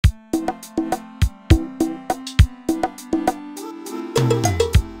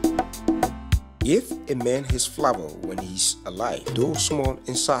gave a man his flower when he's alive, though small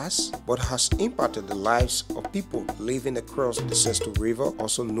in size, but has impacted the lives of people living across the Sesto River,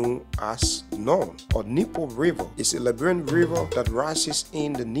 also known as Non or Nipo River. It's a Liberian river that rises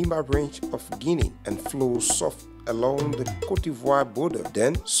in the Nima range of Guinea and flows south along the Cote d'Ivoire border,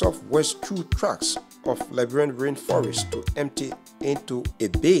 then southwest through tracts of Liberian rainforest to empty into a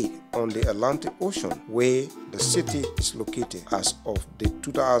bay on the Atlantic Ocean, where the city is located. As of the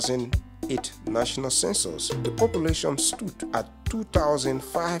 2008 national census, the population stood at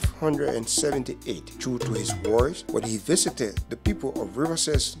 2,578. True to his words, when he visited the people of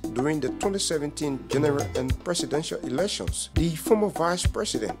Riverside during the 2017 general and presidential elections, the former vice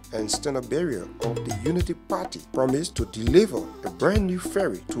president and standard bearer of the Unity Party promised to deliver a brand new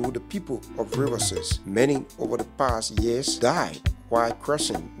ferry to the people of Riverside. Many over the past years died while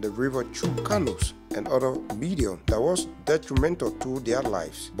crossing the river through canoes and other medium that was detrimental to their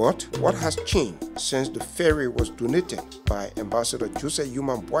lives. But what has changed since the ferry was donated by Ambassador Joseph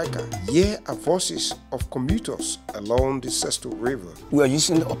Human Boakai? Here are voices of commuters along the Sesto River. We are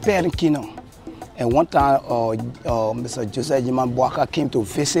using the Ferry canoe, and one time Mr. Joseph Human Boakai came to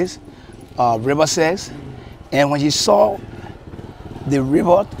visit Riverside, and when he saw the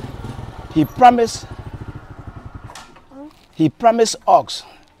river, he promised us,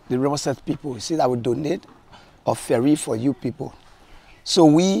 the Riverside people, he said, I will donate a ferry for you people. So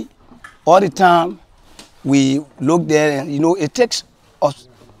we, all the time, we look there and, it takes a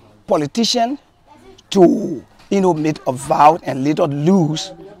politician to, make a vow and let us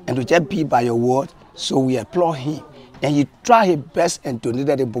lose and to just be by your word. So we applaud him. And he tried his best and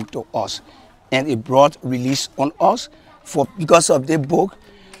donated the book to us. And it brought release on us because of the book.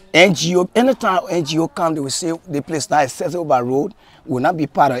 NGO, anytime NGO come, they will say the place now is accessible by road, will not be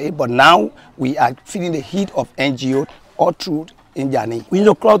part of it, but now we are feeling the heat of NGO all through in Jani. We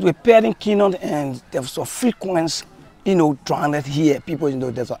cross with Ferry Kingdom, and there's a frequent, drowned here. People,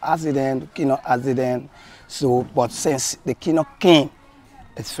 there's an accident, accident. So, but since the Kingdom came,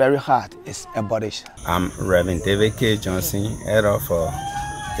 it's very hard, it's abolished. I'm Reverend David K. Johnson, head of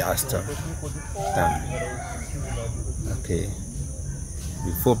Jasper. Okay.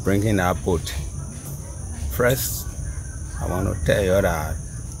 Before bringing our boat, first I want to tell you that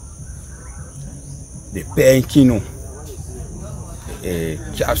the Penkino, a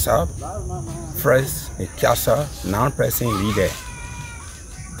chapter, first a chapter, non-pressing leader,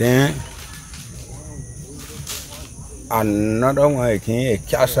 then another one again, a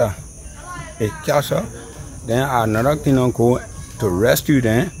chapter, then another Kino go to rescue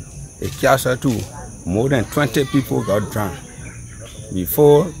them, a chapter too. More than 20 people got drowned.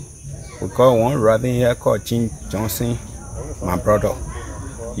 Before, we got one brother here called Jim Johnson, my brother.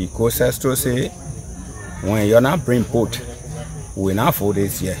 He goes to say, when you're not bring boat, we're not for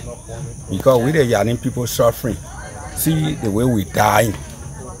this year. Because we the young people suffering. See the way we die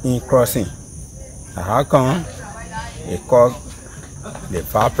in crossing. How come they call the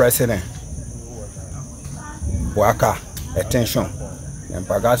vice president, Boakai, attention. And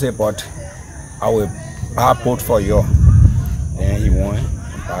Boakai said, but I will buy a boat for you. Then he won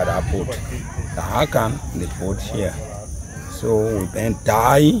by that boat. So how come the boat here? So we then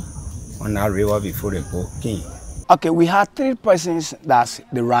die on that river before the boat came. Okay, we had 3 persons that's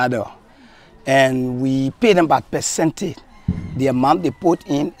the rider, and we pay them by percentage. The amount they put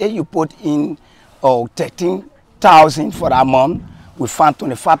in, if you put in 13,000 for that month, we found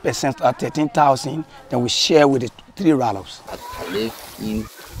 25% of 13,000, then we share with the 3 riders. I live in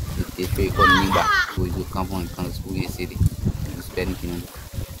the Ferry called Nimba. We do come from the school in the city. Spending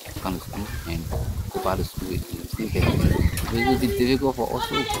kind of school and go back to school. It will be difficult for us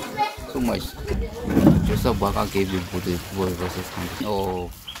so much. Joseph Boakai gave the people reverses camping.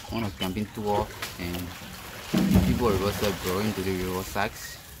 On a camping tour, and people reverses brought into the river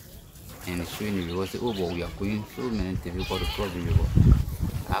sacks and showing the river. Oh, but we are going so many difficult to cross the river.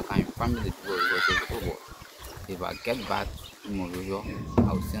 I can find the people reverses. Oh, but if I get back to my river,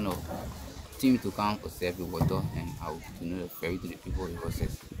 I will send a team to come for serve the water, and how to the ferry to the people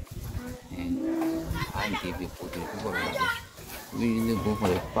reverses. And I gave the food to the people reverses. We usually go for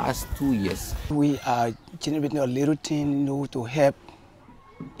the past 2 years. We are generating a little thing, to help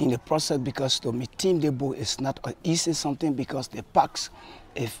in the process, because to maintain the boat is not an easy something, because the packs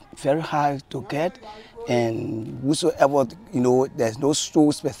is very hard to get, and whosoever, there's no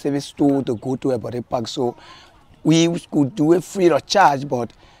store, specific store to go to about the pack. So we could do it free of charge,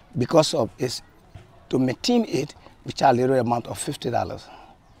 but because of it, to maintain it, we charge a little amount of $50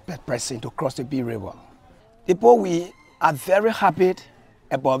 per person to cross the B River. People, we are very happy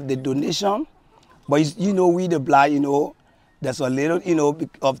about the donation, but we the blind, There's a little,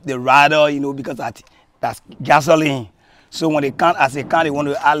 of the rider, because that's gasoline. So when they can't, as they can't, they want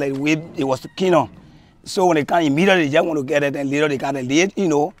to add like weight, it was to So when they can't immediately, they just want to get it, and later they got a late,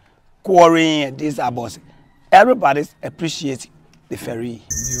 quarrying and this about. Everybody appreciates the ferry.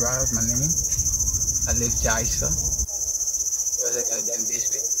 Zira is my name. I live Jaisa. I was like in this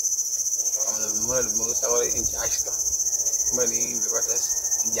way. I'm one of the most I was in Jaisa. Money in the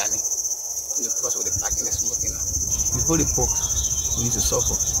process in Jani. In the process with the pack and the smoking. Before the pork, we need to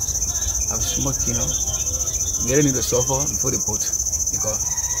suffer. I'm smoking, getting into the suffer before the boat because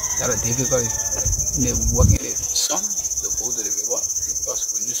that's difficult. They work in the sun, the boat to the river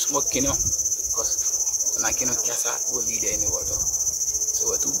because when you smoke, because when I cannot get out, we'll be there in the water.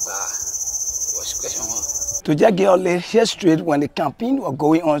 So we're too bad. What's the question? To just get all the history when the campaign was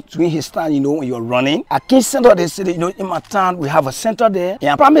going on during his time, when you're running. At King Center, they said, in my town, we have a center there.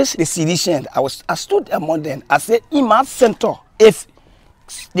 And I promised the citizens, I stood among them. I said, in my center, if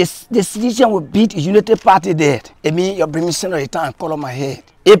the citizen will beat the Unity Party there, it means you're bringing center at the time, color my head.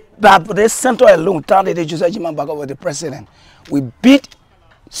 If that this center alone, town that they just said, Jimmy Bago was the president, we beat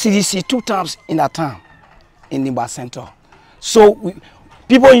CDC 2 times in that town, in the center. So,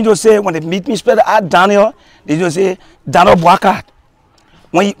 people, say, when they meet me, especially at Daniel, they just say, Daniel Boakai.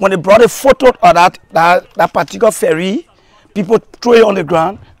 When they brought a photo of that particular ferry, people throw it on the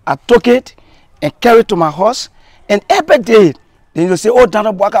ground. I took it and carried it to my house. And every day, they just say, oh,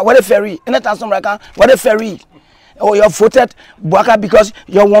 Daniel Boakai, what a ferry. Anytime somebody come, what a ferry. Oh, you voted Boakai because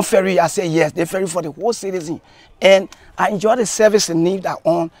you want ferry. I say, yes, the ferry for the whole citizen. And I enjoy the service and need that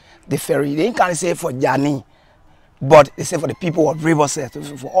on the ferry. They can't say for Jani. But they say for the people of Riverside,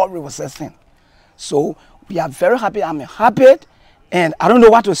 for all Riverside. So we are very happy. I'm happy, and I don't know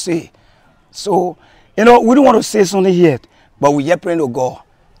what to say. So, we don't want to say something yet, but we are praying to God.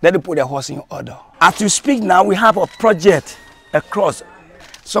 Let them put their horse in order. As we speak now, we have a project across.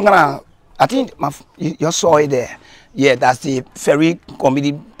 So I think you saw it there. Yeah, that's the ferry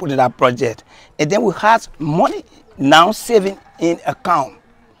committee putting that project. And then we have money now saving in account.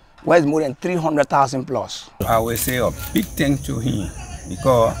 Where it's more than 300,000 plus. I will say a big thank to him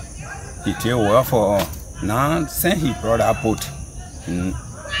because he did well for us. Now, since he brought our boat,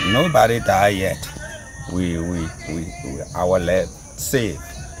 nobody died yet. Our life saved.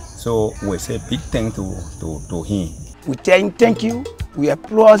 So we say big thank to him. We tell him thank you. We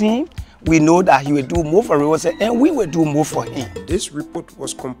applaud him. We know that he will do more for Riverside, and we will do more for him. This report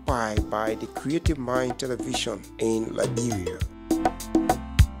was compiled by the Creative Mind Television in Liberia.